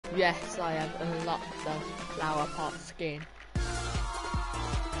Yes, I have unlocked the flower pot skin.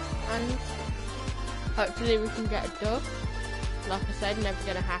 And hopefully we can get a dub. Like I said, never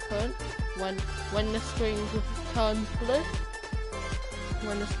gonna happen. When the screen turns blue,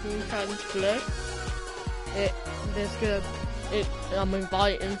 I'm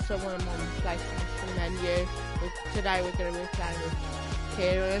inviting someone on the PlayStation menu. Today we're gonna be playing with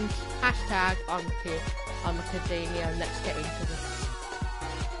Kieran. Hashtag I'm a Cadinio. Let's get into this.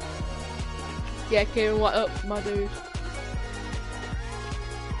 Yeah, Kieran, what up, my dude?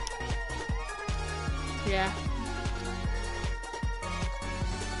 Yeah.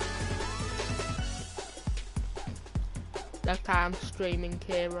 Okay, I'm streaming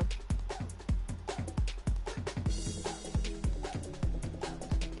Kieran.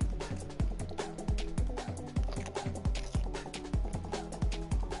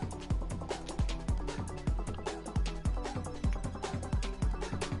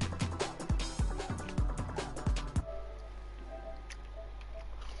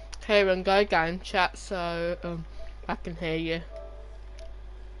 Kieran, go game chat so I can hear you.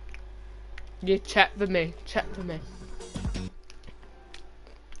 You chat for me,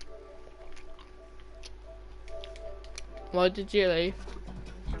 Why did you leave?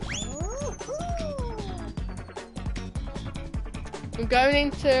 I'm going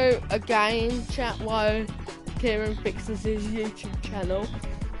into a game chat while Kieran fixes his YouTube channel.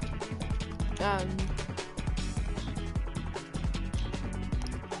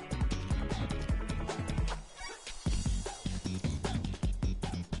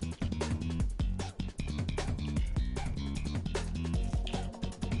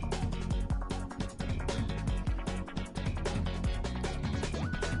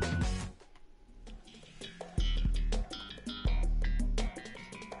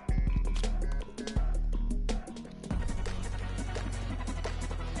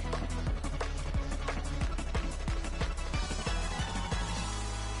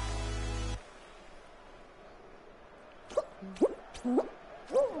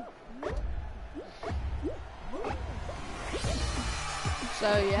 So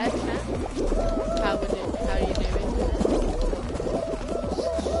yeah, chat. How you doing?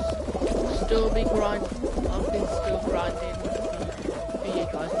 Still be grinding. I've been still grinding for you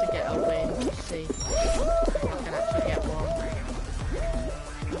guys to get a win. To see if I can actually get one.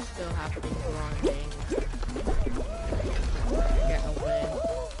 I still have been grinding to get a win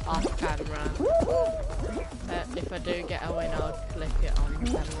off camera. If I do get a win, I'll clip it on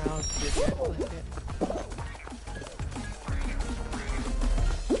camera. I'll video clip it.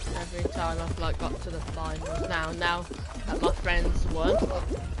 Every time I've like got to the finals now that my friends won,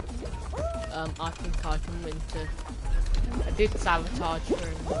 I think I can win too. I did sabotage for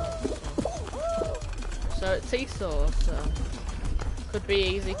him, so it's seesaw, so could be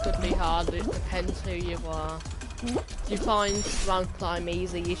easy, could be hard, it depends who you are. If you find round climb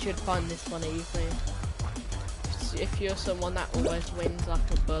easy, you should find this one easy. If you're someone that always wins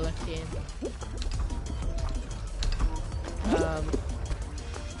like a bulletin,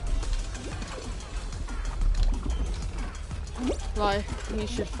 like, you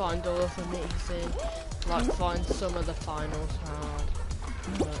should find all of them easy. Like, find some of the finals hard.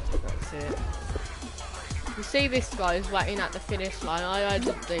 But that's it. You see this guy is waiting at the finish line. I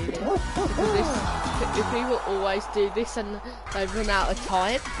just do this. Because if people always do this and they run out of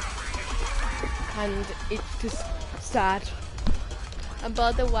time. And it's just sad. And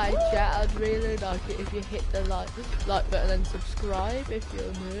by the way, chat, I'd really like it if you hit the like button and subscribe if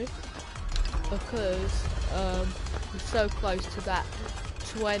you're new. Because we're so close to that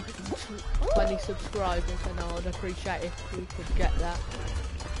 20 subscribers, and I would appreciate if we could get that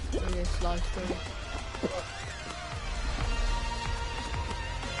in this live stream.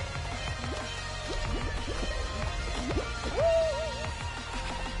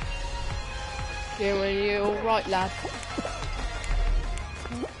 Yeah, when you're alright, lad.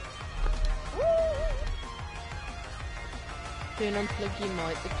 Don't unplug your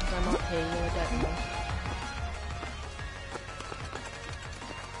mic because I might hear you, I don't know.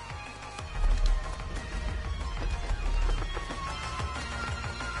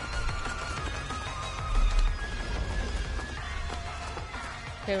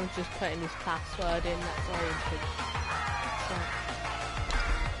 Kieran's just putting his password in, that's why he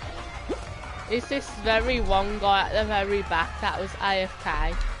should. Is this very one guy at the very back that was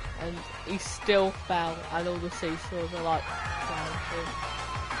AFK and he still fell and all the seesaws are like down.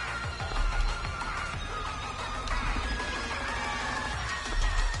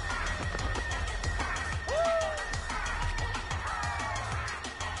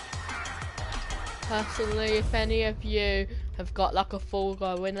 Personally, if any of you have got like a full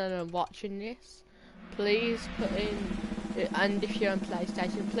going and are watching this, please put in, and if you're on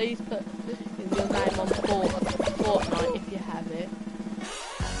PlayStation, please put in your name on Fortnite if you have it,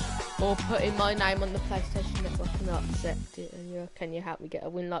 or put in my name on the PlayStation Network and I'll accept it. And can you help me get a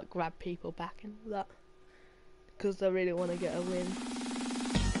win, like grab people back and all that, because I really want to get a win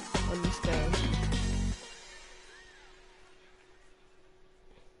on this game.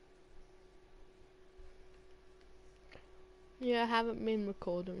 Yeah, I haven't been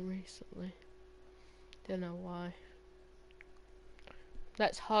recording recently. Don't know why.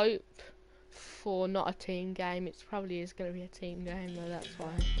 Let's hope for not a team game. It probably is going to be a team game though, that's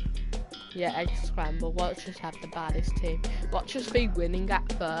why. Yeah, egg scramble. Watch us have the baddest team. Watch us be winning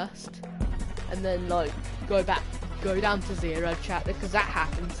at first, and then like go down to 0 chat, because that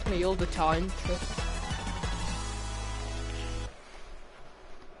happens to me all the time.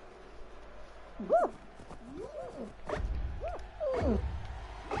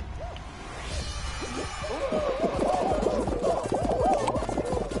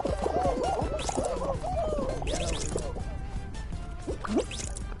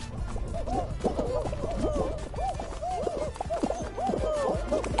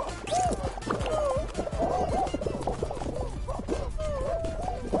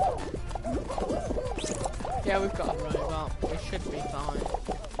 Yeah, we've got a robot. We should be fine.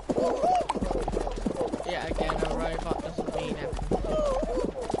 Yeah, again, a robot doesn't mean everything.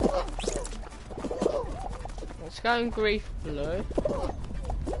 Let's go and grief blue.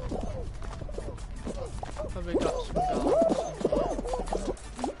 Probably got some guards.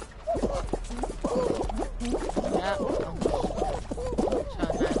 Yeah, I'll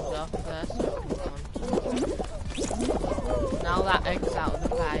turn those off there so we can continue. Now that egg's out of the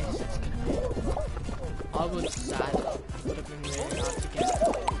base, it's gonna be... I would say it would have been really hard to get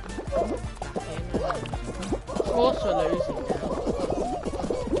back in. Of course we're losing now.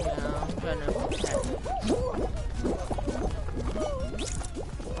 Yeah, I'm gonna protect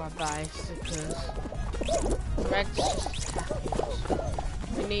our base because Red's just attacking us.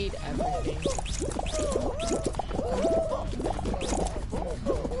 We need everything.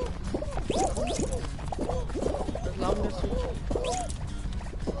 As long as we can.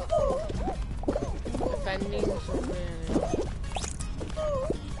 Defending something.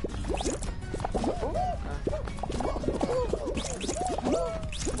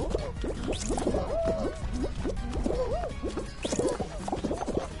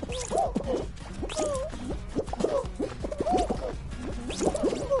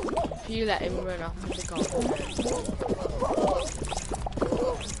 If you let him run off with the goal.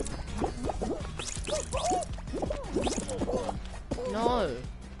 No.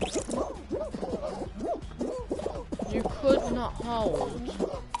 You could not hold.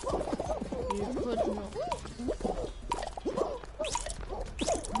 You could not.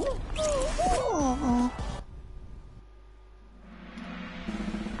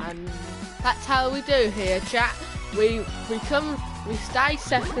 And that's how we do here, chat. We stay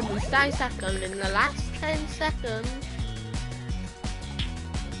second, in the last 10 seconds.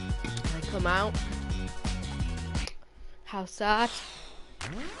 They come out. How sad.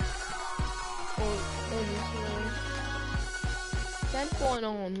 Then going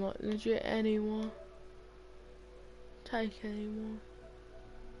on, like legit anyone. Take anyone.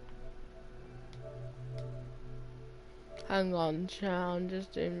 Hang on, chat, I'm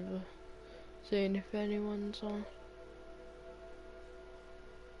just seeing if anyone's on.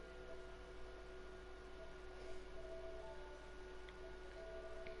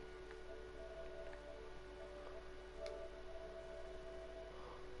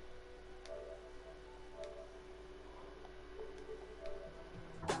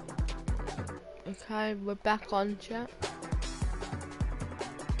 Okay, we're back on, chat.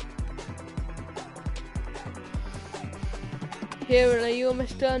 Kieran, are you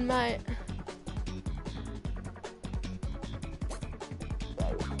almost done, mate?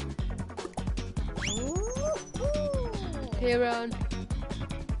 Kieran.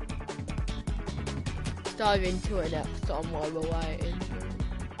 Let's dive into it next time while we're waiting.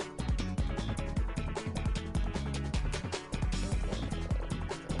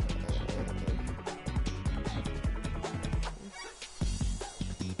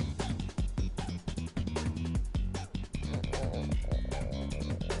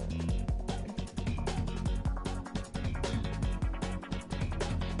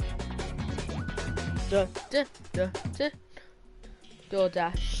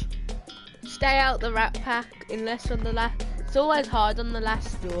 DoorDash. Stay out the rat pack unless on the last. It's always hard on the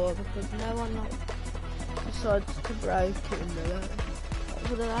last door because no one like decides to break it in the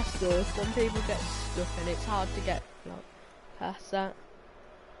for the last door. Some people get stuck and it's hard to get like That's that.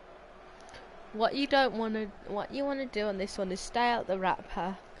 What you want to do on this one is stay out the rat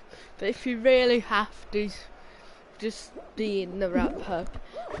pack. But if you really have to, just be in the rat pack.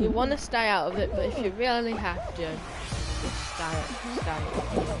 You want to stay out of it, but if you really have to, just stay.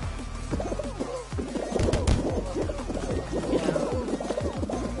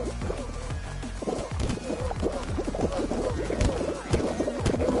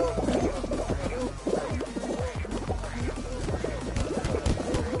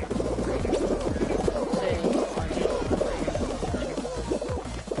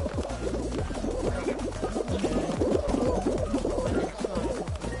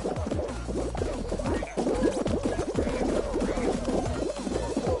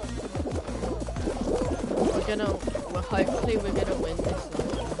 Hopefully we're gonna win this one.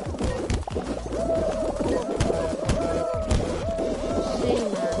 See,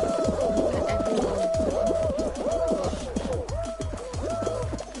 man. Look at everyone.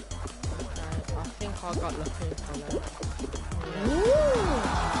 Okay, I think I got lucky on it.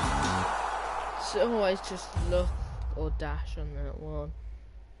 Yeah. So always just look or dash on that one.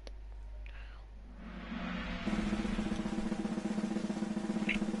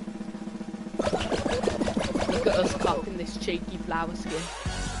 Look at us copping this cheeky flower skin.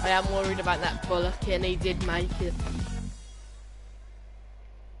 I am worried about that Bullock, and he did make it.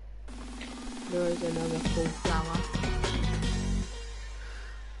 There is another full flower.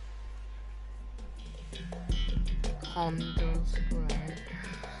 Honda's great.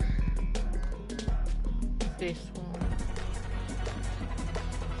 This one.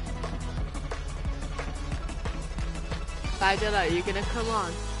 Bagel, are you gonna come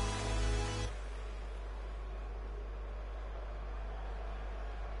on?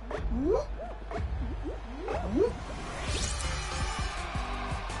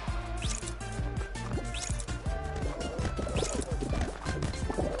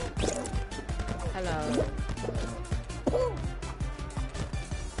 Hello.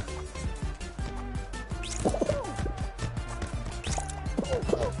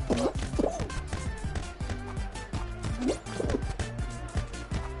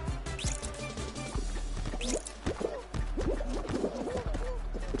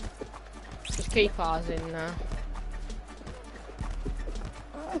 Just keep ours in now.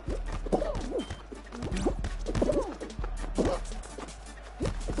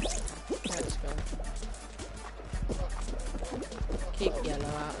 Let's go. Keep yellow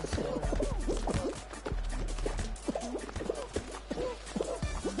out and silver.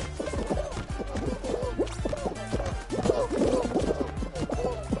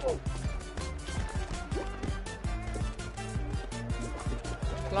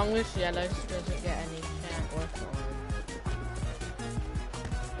 As long as yellow doesn't get any can't work on.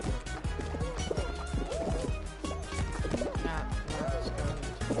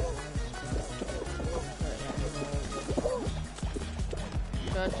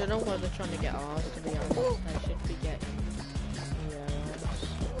 I don't know why they're trying to get ours, to be honest. They should be getting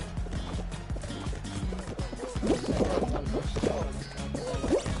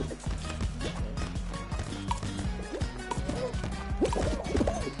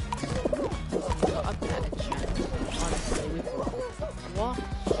got a better chance, honestly, with what?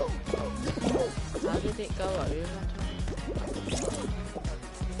 How did it go over?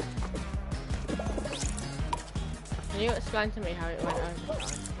 Can you explain to me how it went over?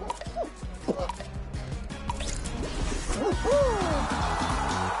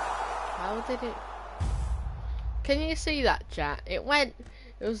 How did it? Can you see that, chat? It went.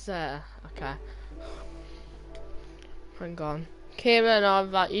 It was there. Okay. Hang on. Kieran, I'll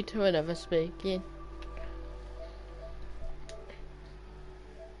invite you to another speaking.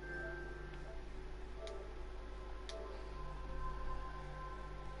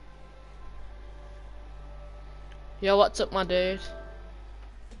 Yo, what's up, my dude?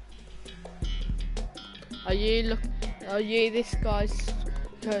 Are you this guy's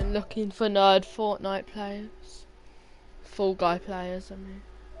looking for nerd Fortnite players? Fall Guy players, I mean.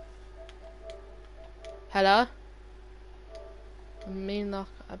 Hello? I mean, like,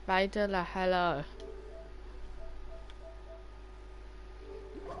 a Baidala, hello.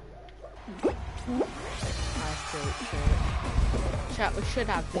 I feel sure. Chat, we should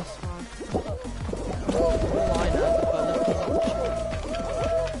have this one. Oh, I know, but look at it.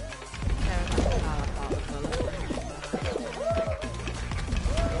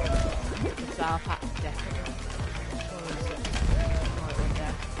 Flower pack, definitely.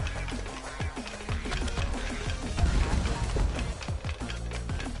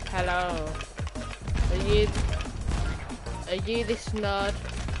 Hello. Are you this nerd?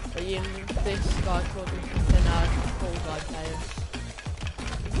 Are you this guy called Mr. no, Fall Guy players.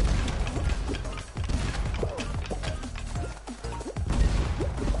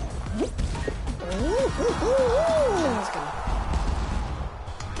 Let's go.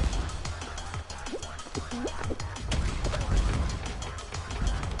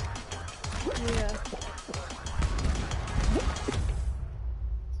 Yeah.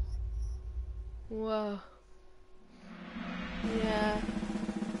 Whoa. Yeah.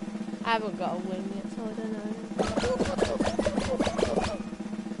 I haven't got a win yet, so I don't know.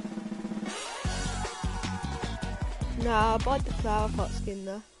 Nah, I bought the flower pot skin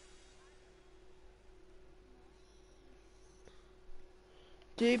though.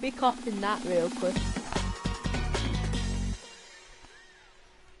 Do be copying that real quick.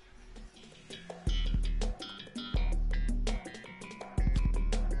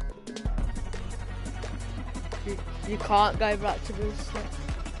 You can't go back to the set.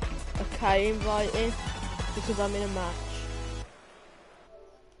 Okay, inviting because I'm in a match.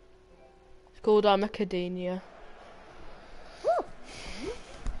 It's called I'm Academia.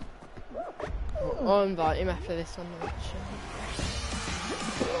 I'll invite him after this one.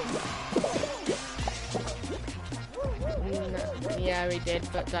 No, yeah, he did,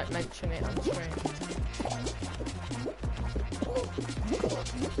 but don't mention it on screen.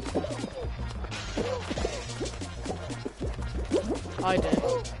 I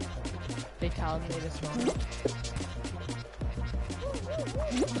do. They told me this morning.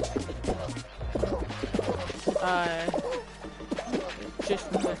 Just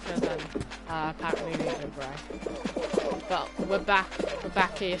quicker than apparently we did break. But we're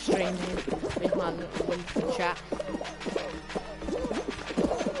back here streaming with my little wonderful chat.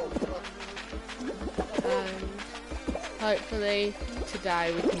 And hopefully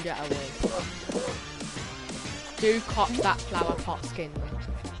today we can get a win. Do cop that flower pot skin.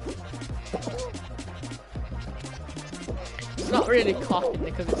 It's not really cotton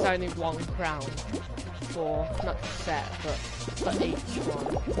because it's only 1 crown for not the set but for each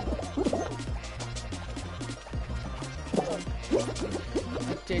one.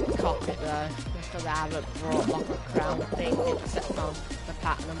 I did cop it though because I haven't brought like a crown thing except on the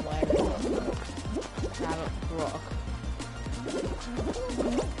pattern I'm wearing. I haven't brought a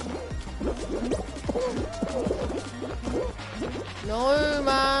no,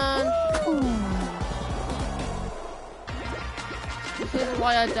 man. This is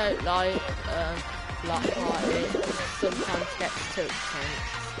why I don't like block party. It sometimes gets too intense.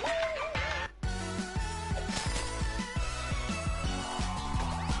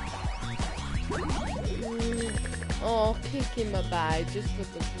 Oh, kicking my bag just for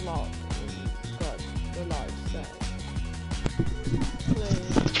the block. God, the life set.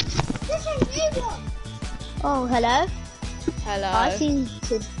 Oh, hello. Hello. I seem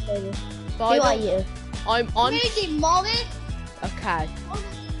to. Who are you? I'm on. Okay.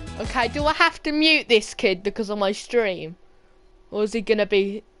 Okay, do I have to mute this kid because of my stream? Or is he gonna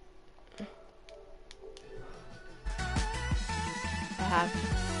be... I have.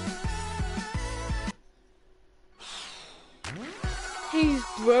 His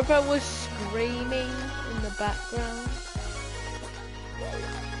brother was screaming in the background.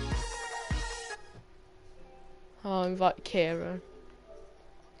 I'll invite Kieran.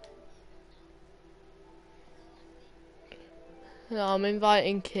 No, I'm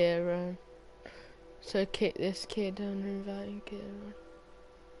inviting Kieran. So kick this kid and I'm inviting Kieran.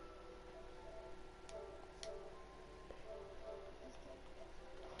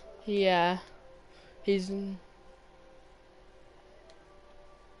 Yeah. He's...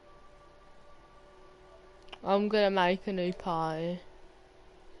 I'm gonna make a new party.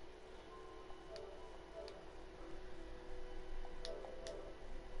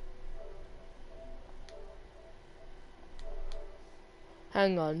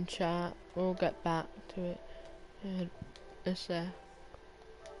 Hang on, chat. We'll get back to it in a sec.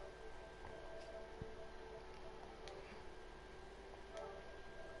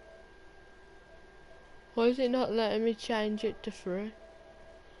 Why is it not letting me change it to 3?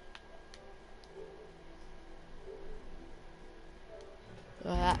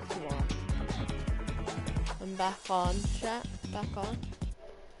 Oh, that's why. I'm back on, chat. Back on.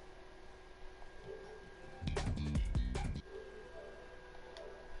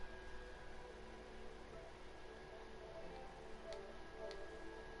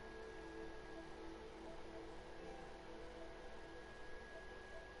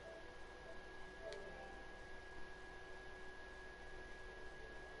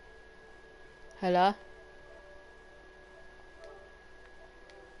 Hello?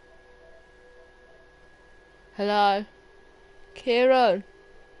 Hello? Kieran?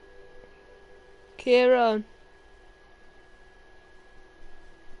 Kieran?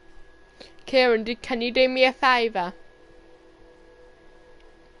 Kieran, can you do me a favour?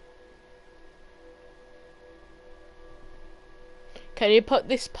 Can you put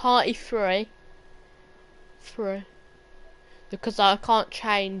this party free? Free. Because I can't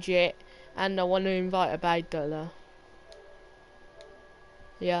change it and I want to invite a Baydullah.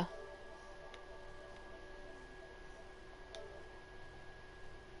 Yeah.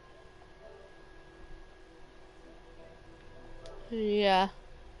 Yeah.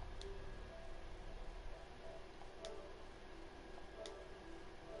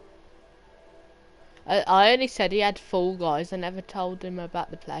 I only said he had Fall Guys. I never told him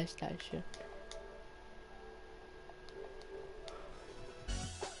about the PlayStation.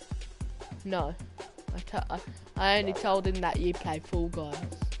 No. I only told him that you play Fall Guys.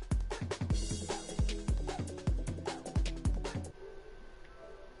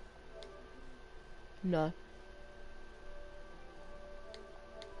 No.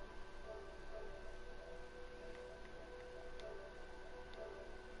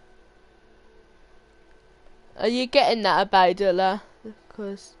 Are you getting that, Baydullah?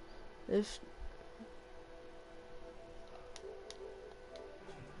 Because if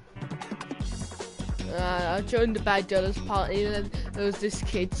I joined the Baydullah's party and then there was this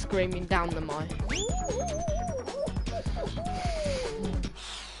kid screaming down the mic.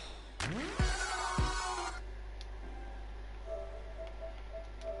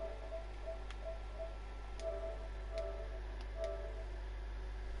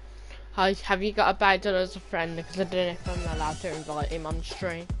 Hi, have you got a Baydullah as a friend? Because I don't know if I'm allowed to invite him on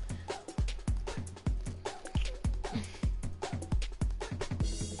stream.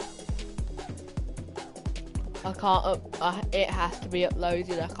 I can't it has to be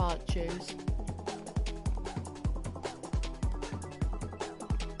uploaded, I can't choose.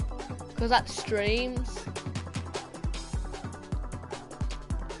 Because that streams.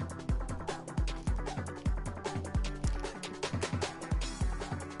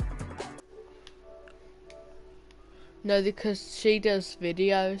 No, because she does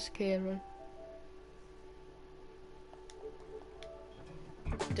videos, Kieran.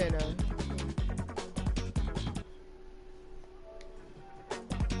 Don't know.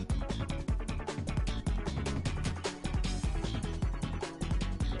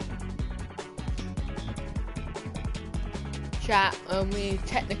 Chat, we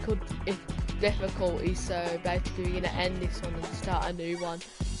technical difficulties, so basically we're gonna end this one and start a new one,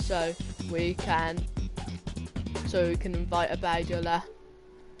 so we can invite a Baydullah.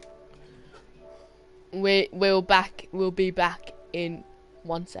 We'll be back in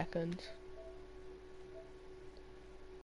 1 second.